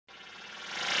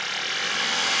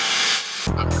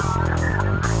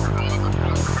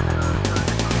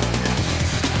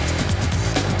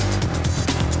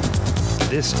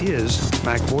This is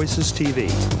MacVoices TV.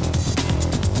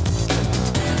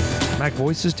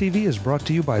 MacVoices TV is brought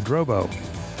to you by Drobo.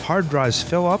 Hard drives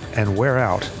fill up and wear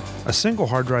out. A single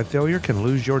hard drive failure can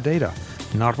lose your data.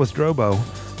 Not with Drobo.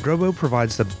 Drobo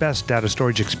provides the best data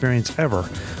storage experience ever.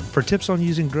 For tips on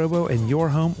using Drobo in your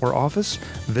home or office,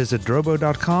 visit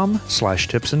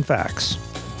drobo.com/tips and facts.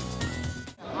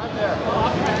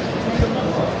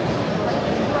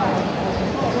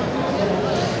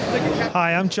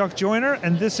 Hi, I'm Chuck Joyner,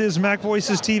 and this is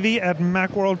MacVoices TV at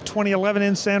Macworld 2011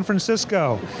 in San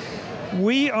Francisco.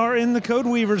 We are in the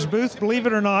CodeWeavers booth, believe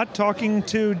it or not, talking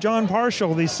to John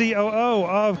Parshall, the COO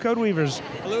of CodeWeavers.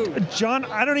 Hello. John,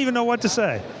 I don't even know what to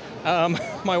say.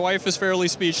 My wife is fairly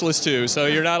speechless too, so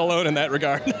you're not alone in that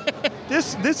regard.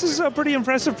 This is a pretty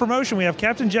impressive promotion. We have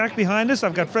Captain Jack behind us.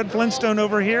 I've got Fred Flintstone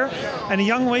over here, and a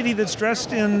young lady that's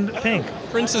dressed in pink.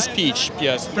 Princess Peach,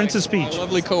 yes. Princess Peach. My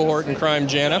lovely cohort in crime,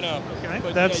 Jana. Okay.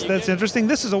 That's interesting.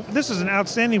 This is an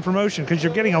outstanding promotion because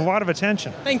you're getting a lot of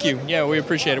attention. Thank you. Yeah, we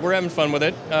appreciate it. We're having fun with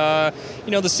it. The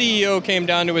CEO came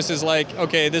down to us as like,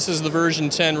 okay, this is the version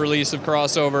 10 release of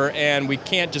Crossover, and we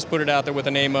can't just put it out there with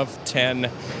a name of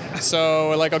 10. So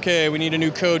we're like, okay, we need a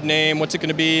new code name. What's it going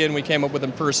to be? And we came up with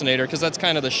Impersonator because that's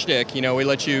kind of the shtick. We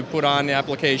let you put on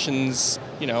applications,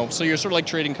 so you're sort of like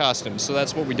trading costumes. So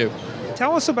that's what we do.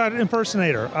 Tell us about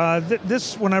Impersonator.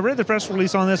 When I read the press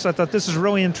release on this, I thought this is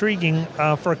really intriguing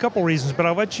for a couple reasons, but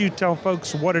I'll let you tell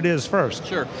folks what it is first.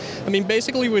 Sure.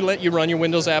 Basically, we let you run your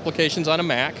Windows applications on a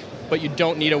Mac, but you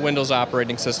don't need a Windows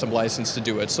operating system license to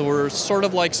do it. So we're sort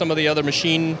of like some of the other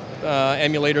machine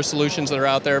emulator solutions that are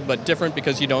out there, but different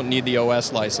because you don't need the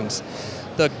OS license.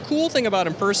 The cool thing about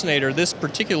Impersonator, this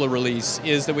particular release,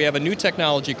 is that we have a new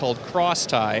technology called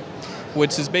crosstie,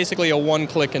 which is basically a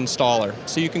one-click installer.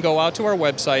 So you can go out to our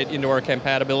website, into our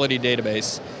compatibility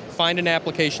database, find an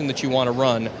application that you want to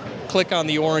run, click on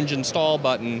the orange install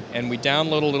button, and we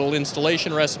download a little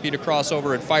installation recipe to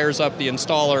Crossover. It fires up the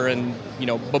installer, and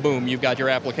ba-boom, you've got your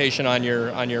application on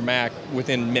your Mac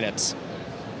within minutes.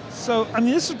 So,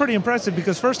 this is pretty impressive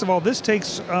because, first of all, this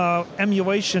takes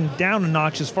emulation down a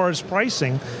notch as far as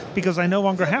pricing because I no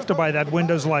longer have to buy that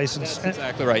Windows license. That's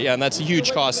exactly right, yeah, and that's a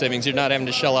huge cost savings. You're not having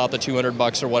to shell out the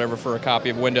 $200 or whatever for a copy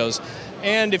of Windows.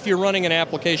 And if you're running an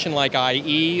application like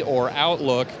IE or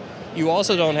Outlook, you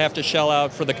also don't have to shell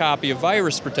out for the copy of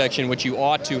virus protection, which you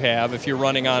ought to have if you're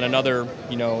running on another,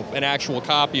 an actual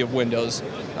copy of Windows.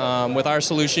 With our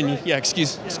solution,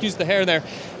 excuse the hair there.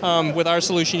 With our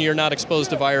solution, you're not exposed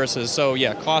to viruses. So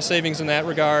yeah, cost savings in that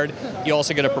regard. You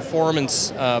also get a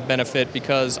performance benefit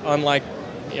because unlike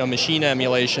machine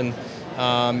emulation,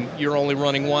 you're only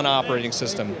running one operating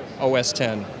system, OS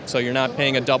 10. So you're not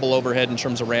paying a double overhead in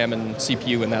terms of RAM and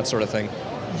CPU and that sort of thing.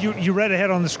 You read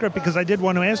ahead on the script because I did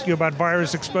want to ask you about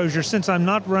virus exposure. Since I'm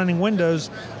not running Windows,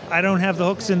 I don't have the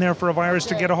hooks in there for a virus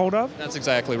to get a hold of? That's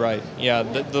exactly right. Yeah,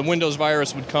 the Windows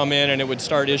virus would come in and it would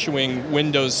start issuing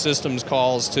Windows systems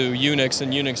calls to Unix,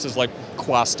 and Unix is like,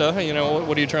 Quasta,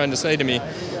 what are you trying to say to me?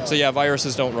 So yeah,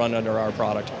 viruses don't run under our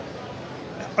product.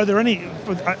 Are there any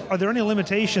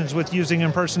limitations with using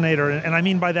Impersonator? And I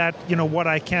mean by that, what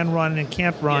I can run and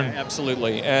can't run. Yeah,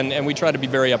 absolutely. And we try to be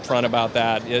very upfront about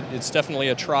that. It's definitely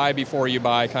a try before you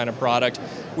buy kind of product.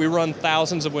 We run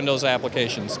thousands of Windows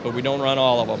applications, but we don't run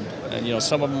all of them. And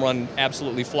some of them run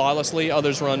absolutely flawlessly,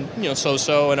 others run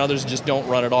so-so, and others just don't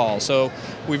run at all. So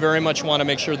we very much want to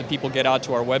make sure that people get out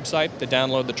to our website, they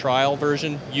download the trial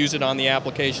version, use it on the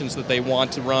applications that they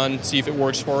want to run, see if it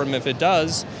works for them. If it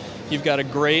does, you've got a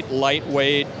great,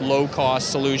 lightweight, low-cost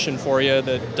solution for you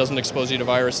that doesn't expose you to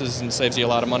viruses and saves you a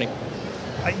lot of money.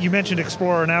 You mentioned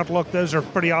Explorer and Outlook. Those are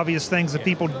pretty obvious things that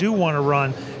people do want to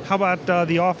run. How about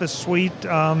the Office suite,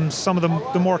 some of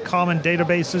the more common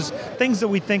databases, things that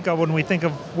we think of when we think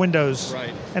of Windows,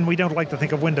 right? And we don't like to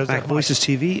think of Windows that much. MacVoices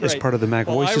TV is part of the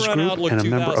MacVoices group Outlook and a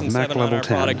member of Mac on Level our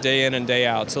 10. Product day in and day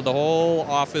out. So the whole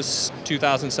Office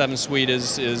 2007 suite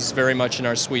is very much in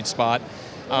our sweet spot.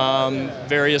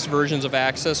 Various versions of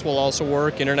Access will also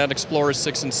work. Internet Explorer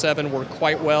 6 and 7 work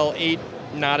quite well. 8,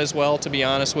 not as well, to be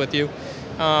honest with you.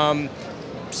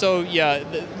 So yeah,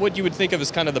 what you would think of as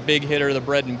kind of the big hitter, the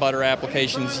bread and butter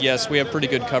applications, yes, we have pretty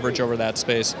good coverage over that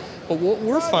space. But what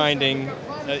we're finding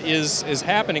is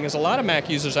happening is a lot of Mac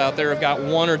users out there have got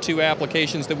 1 or 2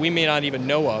 applications that we may not even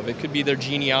know of. It could be their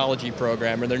genealogy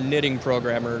program or their knitting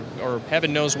program or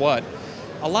heaven knows what.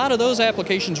 A lot of those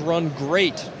applications run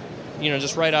great,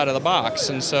 just right out of the box.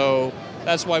 And so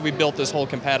that's why we built this whole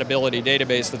compatibility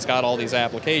database that's got all these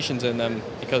applications in them,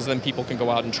 because then people can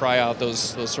go out and try out those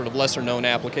sort of lesser known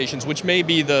applications, which may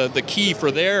be the key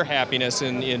for their happiness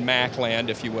in Mac land,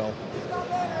 if you will.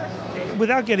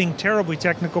 without getting terribly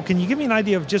technical, can you give me an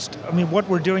idea of just, what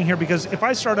we're doing here? Because if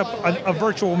I start up a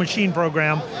virtual machine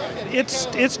program,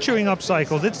 it's chewing up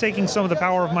cycles. It's taking some of the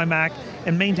power of my Mac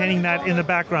and maintaining that in the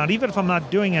background, even if I'm not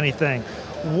doing anything.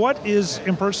 What is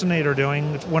Impersonator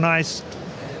doing when I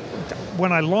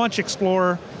launch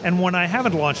Explorer and when I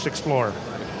haven't launched Explorer?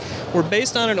 We're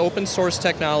based on an open source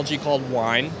technology called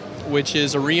Wine, which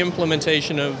is a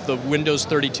re-implementation of the Windows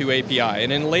 32 API.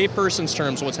 And in layperson's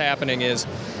terms, what's happening is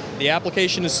the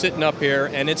application is sitting up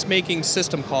here and it's making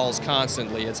system calls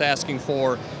constantly. It's asking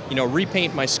for,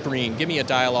 repaint my screen, give me a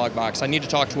dialog box, I need to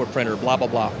talk to a printer, blah, blah,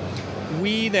 blah.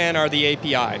 We then are the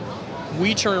API.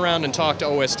 We turn around and talk to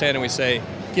OS X and we say,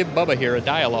 give Bubba here a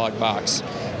dialog box.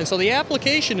 And so the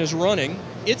application is running,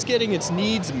 it's getting its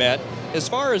needs met. As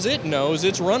far as it knows,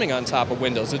 it's running on top of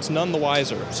Windows. It's none the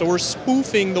wiser. So we're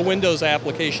spoofing the Windows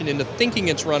application into thinking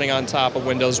it's running on top of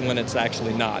Windows when it's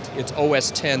actually not. It's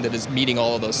OS X that is meeting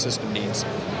all of those system needs.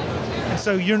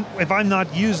 So if I'm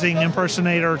not using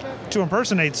Impersonator to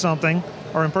impersonate something,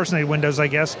 or impersonate Windows, I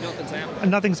guess,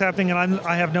 nothing's happening and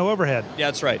I have no overhead. Yeah,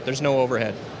 that's right. There's no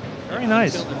overhead. Very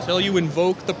nice. Until you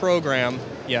invoke the program,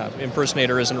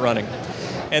 Impersonator isn't running.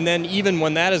 And then even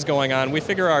when that is going on, we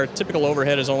figure our typical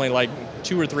overhead is only like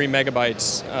 2 or 3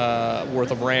 megabytes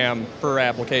worth of RAM per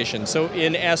application. So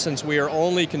in essence, we are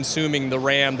only consuming the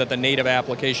RAM that the native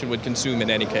application would consume in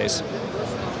any case.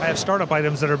 I have startup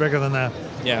items that are bigger than that.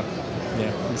 Yeah,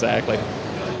 exactly.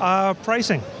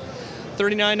 Pricing?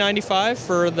 $39.95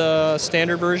 for the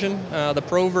standard version. The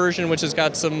Pro version, which has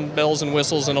got some bells and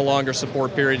whistles and a longer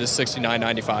support period, is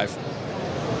 $69.95.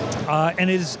 And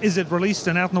is it released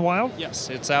and out in the wild? Yes,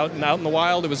 it's out in the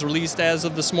wild. It was released as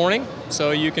of this morning,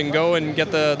 so you can go and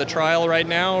get the trial right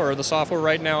now or the software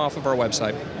right now off of our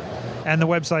website. And the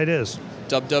website is?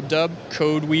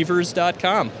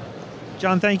 www.codeweavers.com.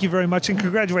 John, thank you very much, and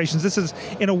congratulations. This is,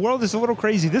 in a world that's a little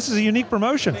crazy, this is a unique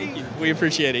promotion. Thank you. We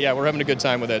appreciate it. Yeah, we're having a good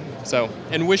time with it. So,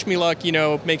 and wish me luck,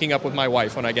 making up with my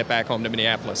wife when I get back home to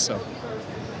Minneapolis. So,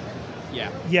 yeah.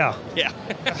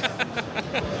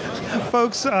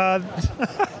 Folks, I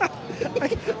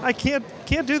can't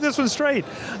do this one straight.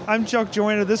 I'm Chuck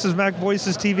Joyner. This is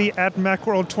MacVoices TV at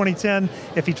Macworld 2010.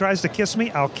 If he tries to kiss me,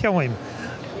 I'll kill him.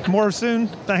 More soon.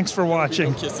 Thanks for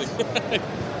watching. No kissing.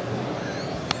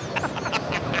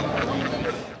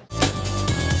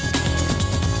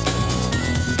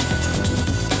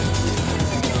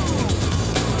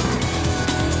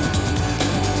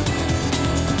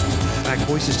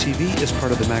 MacVoices TV is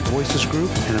part of the MacVoices group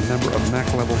and a member of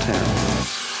Mac Level 10.